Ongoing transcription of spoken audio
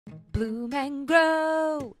Bloom and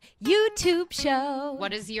Grow YouTube show.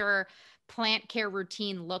 What does your plant care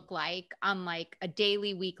routine look like on like a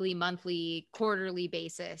daily, weekly, monthly, quarterly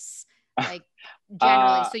basis? Like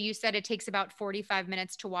generally. So you said it takes about 45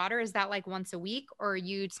 minutes to water. Is that like once a week, or are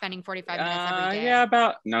you spending 45 minutes every day?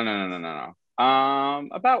 Yeah, no.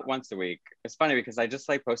 About once a week. It's funny because I just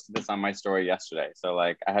like posted this on my story yesterday. So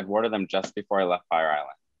like I had watered them just before I left Fire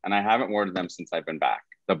Island, and I haven't watered them since I've been back,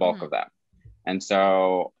 the bulk of them. And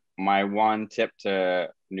so my one tip to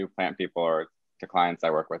new plant people or to clients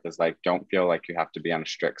I work with is like, don't feel like you have to be on a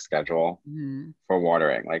strict schedule for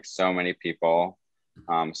watering. Like so many people,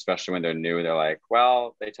 especially when they're new, they're like,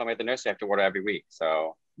 well, they told me at the nursery I have to water every week.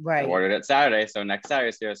 So I watered it Saturday. So next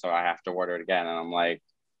Saturday's here. So I have to water it again. And I'm like,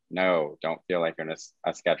 no, don't feel like you're in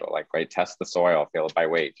a schedule. Like, right, test the soil, feel it by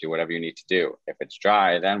weight, do whatever you need to do. If it's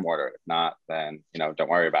dry, then water it. If not, then, don't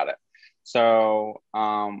worry about it. So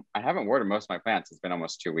I haven't watered most of my plants. It's been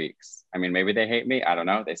almost 2 weeks. I mean, maybe they hate me. I don't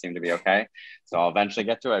know. They seem to be okay. So I'll eventually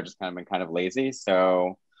get to it. I've just been kind of lazy.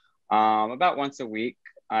 So about once a week,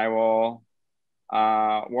 I will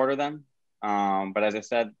water them. But as I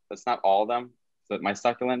said, that's not all of them. So my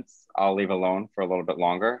succulents, I'll leave alone for a little bit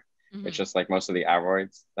longer. It's just like most of the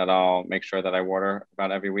aroids that I'll make sure that I water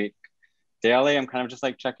about every week. Daily, I'm kind of just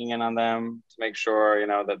like checking in on them to make sure,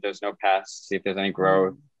 that there's no pests, see if there's any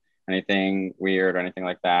growth, anything weird or anything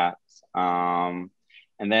like that. And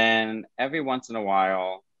then every once in a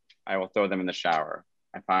while, I will throw them in the shower.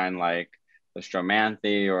 I find like the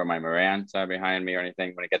Stromanthe or my Maranta behind me or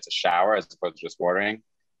anything, when it gets a shower as opposed to just watering,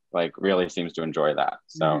 like really seems to enjoy that.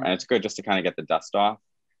 So, and it's good just to kind of get the dust off.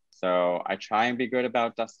 So I try and be good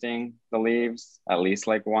about dusting the leaves at least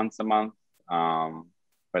like once a month.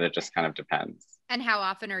 But it just kind of depends. And how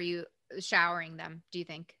often are you showering them, do you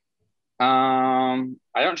think? I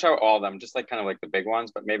don't shower all of them, just like kind of like the big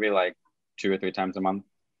ones, but maybe like 2 or 3 times a month.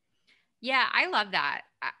 Yeah, I love that.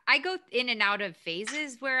 I go in and out of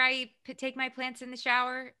phases where I take my plants in the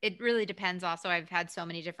shower. It really depends. Also, I've had so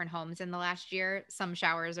many different homes in the last year. Some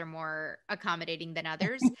showers are more accommodating than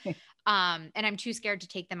others. And I'm too scared to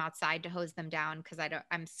take them outside to hose them down because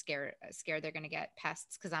I'm scared they're going to get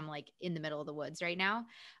pests because I'm like in the middle of the woods right now.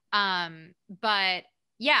 But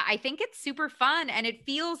yeah, I think it's super fun, and it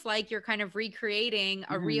feels like you're kind of recreating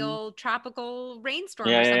a real tropical rainstorm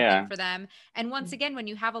or something for them. And once again, when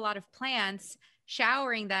you have a lot of plants,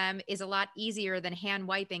 showering them is a lot easier than hand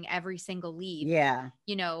wiping every single leaf. Yeah.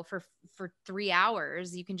 For 3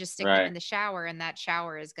 hours, you can just stick them in the shower, and that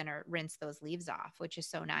shower is going to rinse those leaves off, which is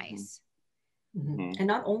so nice. And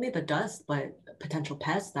not only the dust, but potential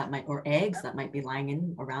pests or eggs that might be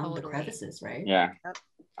lying around the crevices, right? Yeah.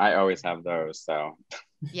 I always have those. So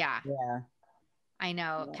yeah. I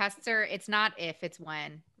know. Pests it's not if, it's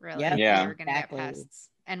when, really. Yeah. You're going to get pests.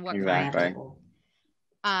 And what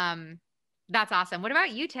kind. That's awesome. What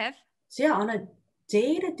about you, Tiff? So yeah, on a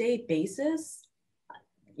day-to-day basis,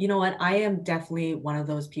 you know what? I am definitely one of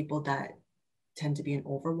those people that tend to be an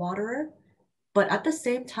overwaterer, but at the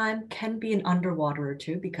same time can be an underwaterer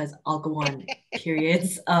too, because I'll go on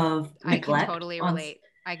periods of neglect. I can totally relate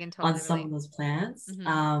on some of those plants.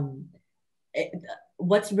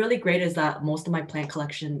 What's really great is that most of my plant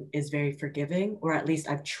collection is very forgiving, or at least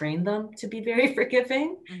I've trained them to be very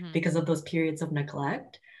forgiving because of those periods of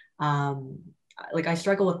neglect. Like I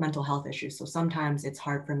struggle with mental health issues, so sometimes it's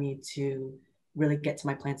hard for me to really get to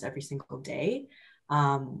my plants every single day.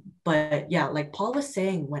 But yeah, like Paul was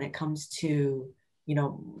saying, when it comes to,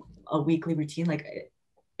 a weekly routine, like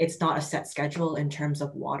it's not a set schedule in terms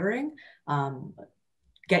of watering.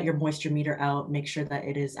 Get your moisture meter out, make sure that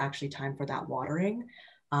it is actually time for that watering.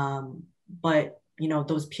 But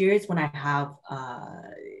those periods when I have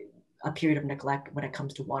a period of neglect when it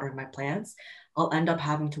comes to watering my plants, I'll end up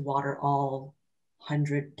having to water all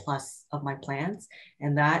 100 plus of my plants.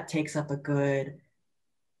 And that takes up a good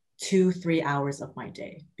 2-3 hours of my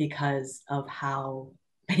day because of how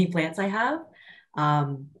many plants I have.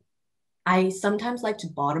 I sometimes like to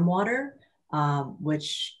bottom water,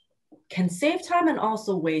 which can save time and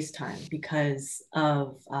also waste time because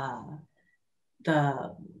of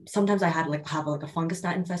sometimes I have like a fungus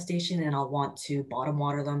gnat infestation, and I'll want to bottom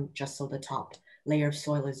water them just so the top layer of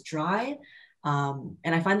soil is dry. And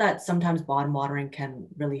I find that sometimes bottom watering can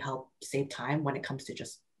really help save time when it comes to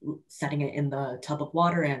just setting it in the tub of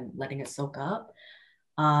water and letting it soak up.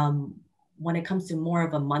 When it comes to more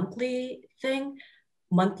of a monthly plant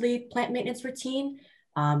maintenance routine,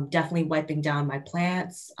 definitely wiping down my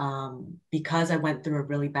plants. Because I went through a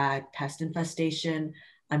really bad pest infestation,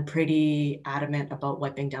 I'm pretty adamant about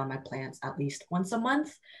wiping down my plants at least once a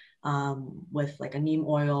month with like a neem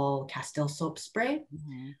oil Castile soap spray.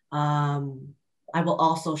 I will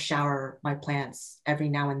also shower my plants every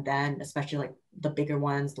now and then, especially like the bigger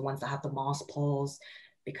ones, the ones that have the moss poles,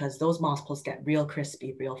 because those moss poles get real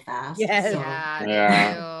crispy real fast. Yes. So Yeah,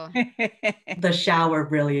 Yeah. they the shower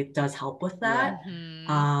really does help with that.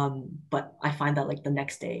 do. But I find that like the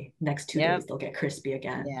next 2 Yep. days, they'll get crispy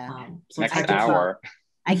again. Yeah. So it's Next hard to keep. hour.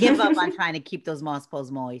 I give up on trying to keep those moss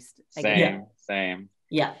poles moist. I give Same, up. same.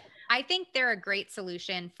 Yeah. I think they're a great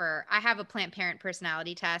solution for. I have a plant parent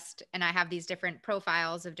personality test, and I have these different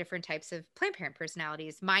profiles of different types of plant parent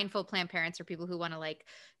personalities. Mindful plant parents are people who want to like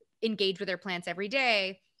engage with their plants every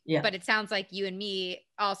day. Yeah. But it sounds like you and me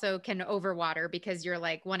also can overwater because you're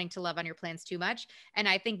like wanting to love on your plants too much. And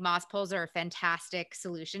I think moss poles are a fantastic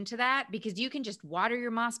solution to that because you can just water your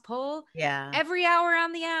moss pole Yeah. every hour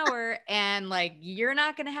on the hour and like you're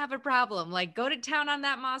not going to have a problem. Like go to town on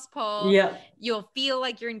that moss pole. Yeah. You'll feel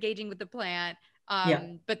like you're engaging with the plant. Yeah.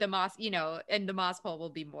 But the moss, and the moss pole will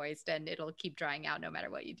be moist and it'll keep drying out no matter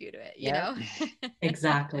what you do to it, Yep.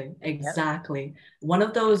 Exactly. One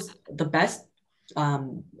of those, the best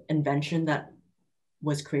invention that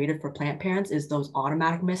was created for plant parents is those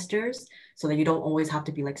automatic misters, so that you don't always have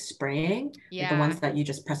to be like spraying. Like the ones that you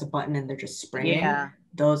just press a button and they're just spraying. Yeah.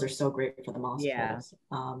 Those are so great for the moss Yeah.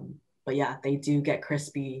 poles. But yeah, they do get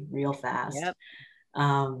crispy real fast. Yep.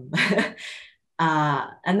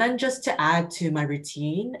 And then just to add to my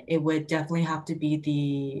routine, it would definitely have to be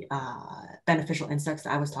the beneficial insects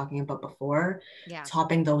that I was talking about before. Yeah.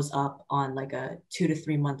 Topping those up on like a 2 to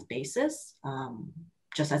 3 month basis,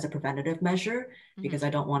 just as a preventative measure, because I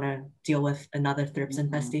don't want to deal with another thrips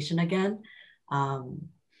infestation again.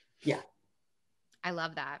 Yeah. I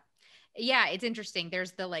love that. Yeah, it's interesting.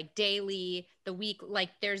 There's the like daily, the week, like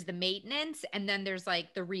there's the maintenance and then there's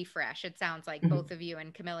like the refresh. It sounds like both of you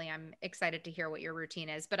and Camille, I'm excited to hear what your routine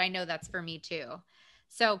is, but I know that's for me too.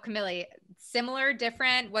 So Camille, similar,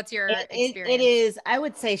 different? What's your experience? It is, I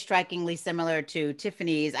would say, strikingly similar to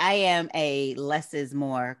Tiffany's. I am a less is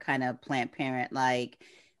more kind of plant parent. Like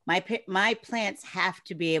my plants have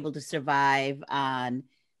to be able to survive on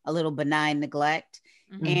a little benign neglect.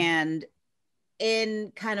 And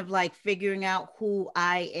in kind of like figuring out who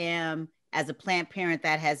I am as a plant parent,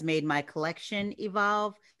 that has made my collection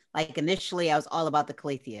evolve. Like initially I was all about the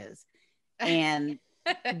calatheas and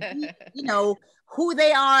who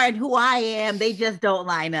they are and who I am, they just don't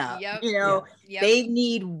line up. They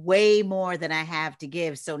need way more than I have to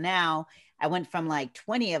give. So now I went from like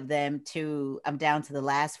 20 of them to I'm down to the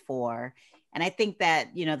last 4. And I think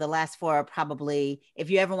that, the last 4 are probably, if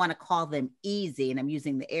you ever want to call them easy, and I'm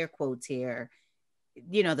using the air quotes here,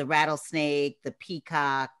 the rattlesnake, the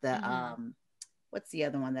peacock, the what's the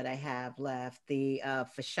other one that I have left? The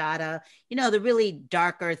fasciata, the really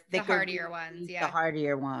darker, thicker, the hardier ones. Yeah. The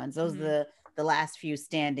hardier ones. Those are the last few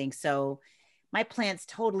standing. So my plants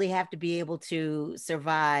totally have to be able to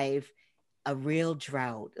survive a real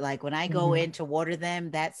drought. Like when I go in to water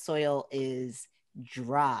them, that soil is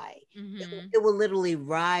dry. It will literally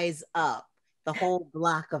rise up, the whole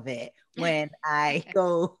block of it, when I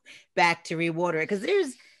go back to rewater it. Because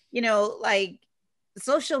there's, like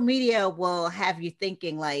social media will have you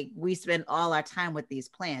thinking like we spend all our time with these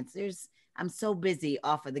plants. I'm so busy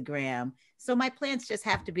off of the gram. So my plants just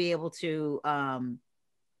have to be able to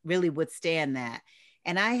really withstand that.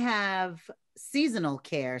 And I have seasonal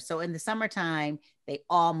care. So in the summertime, they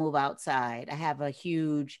all move outside. I have a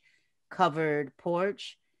huge covered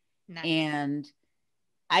porch. Nice. And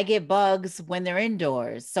I get bugs when they're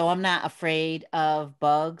indoors. So I'm not afraid of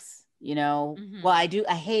bugs, Well, I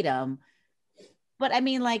hate them. But I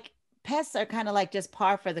mean, like pests are kind of like just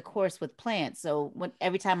par for the course with plants. So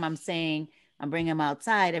every time I'm saying I'm bringing them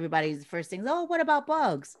outside, everybody's first thing is, oh, what about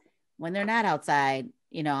bugs? When they're not outside,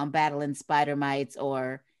 I'm battling spider mites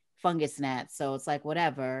or fungus gnats. So it's like,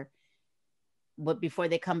 whatever. But before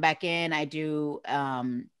they come back in, I do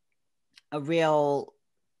a real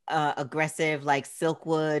aggressive, like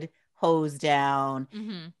silkwood hose down.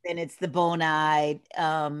 Then it's the bonide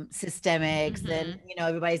systemics. Then,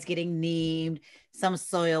 everybody's getting neemed. Some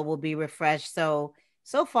soil will be refreshed. So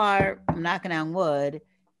far, I'm knocking on wood,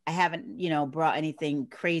 I haven't, brought anything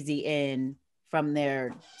crazy in from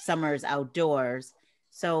their summers outdoors.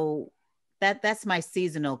 So that's my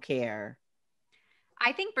seasonal care.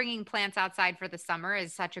 I think bringing plants outside for the summer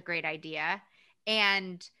is such a great idea.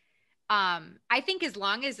 And I think as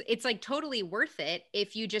long as it's like totally worth it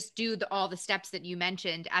if you just do all the steps that you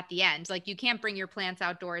mentioned at the end. Like you can't bring your plants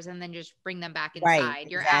outdoors and then just bring them back inside. Right,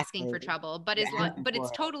 You're asking for exactly. trouble. But You're as long, asking but it's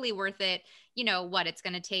for it. totally worth it. You know what? It's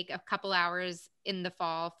going to take a couple hours in the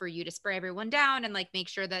fall for you to spray everyone down and like make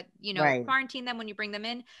sure that, you know, Right. quarantine them when you bring them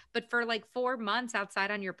in. But for like 4 months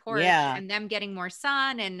outside on your porch Yeah. and them getting more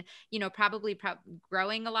sun and, you know, probably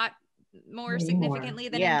growing a lot more Way significantly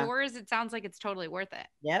than Yeah. indoors, it sounds like it's totally worth it.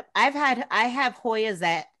 Yep. I have Hoyas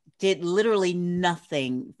that did literally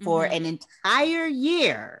nothing for Mhm. an entire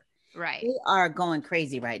year. Right. They are going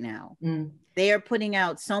crazy right now. Mm. They are putting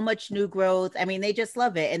out so much new growth. I mean, they just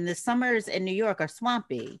love it. And the summers in New York are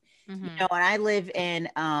swampy. Mhm. You know, and I live in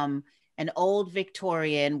an old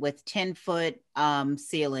Victorian with 10-foot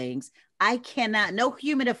ceilings. I cannot, no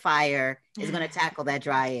humidifier is going to tackle that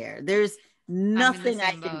dry air. There's nothing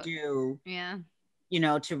I same can boat. do, Yeah. you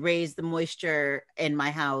know, to raise the moisture in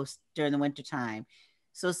my house during the winter time.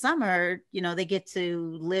 So summer, you know, they get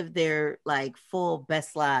to live their like full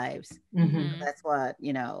best lives. Mhm. So that's what,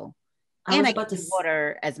 you know. I And was I about get to to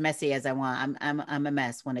water as messy as I want. I'm a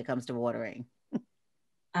mess when it comes to watering.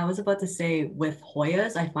 I was about to say with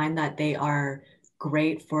Hoyas, I find that they are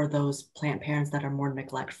great for those plant parents that are more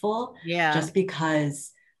neglectful. Yeah. Just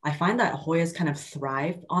because I find that Hoyas kind of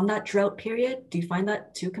thrive on that drought period. Do you find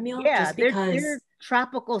that too, Camille? Yeah, Just because they're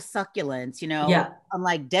tropical succulents, you know, Yeah.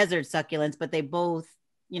 unlike desert succulents, but they both,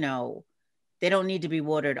 you know, they don't need to be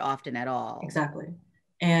watered often at all. Exactly.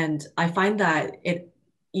 And I find that it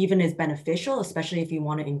even is beneficial, especially if you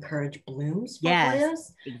want to encourage blooms for Yes,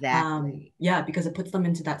 Hoyas. exactly. Yeah, because it puts them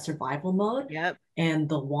into that survival mode. Yep. And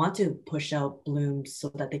they'll want to push out blooms so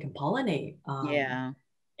that they can pollinate Yeah.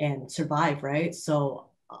 and survive, right? So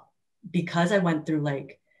because I went through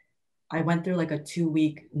like a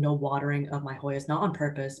 2-week no watering of my Hoyas, not on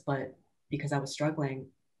purpose, but because I was struggling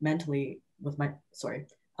mentally with my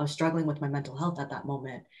I was struggling with my mental health at that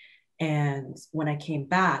moment. And when I came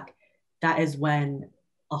back, that is when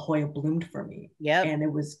a Hoya bloomed for me. Yep. And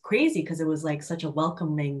it was crazy because it was like such a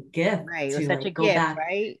welcoming gift Right. It to was such like a go gift, back,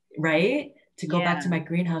 right? right? To go back Yeah. to my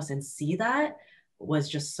greenhouse and see that was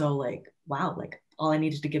just so like, wow, like all I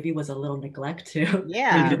needed to give you was a little neglect to for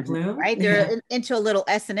Yeah. you to bloom. Right. They're into a little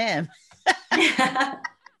S&M. Yeah.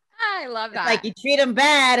 I love It's that. like you treat them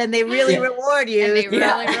bad and they really Yeah. reward you. And they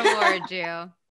Yeah. really reward you.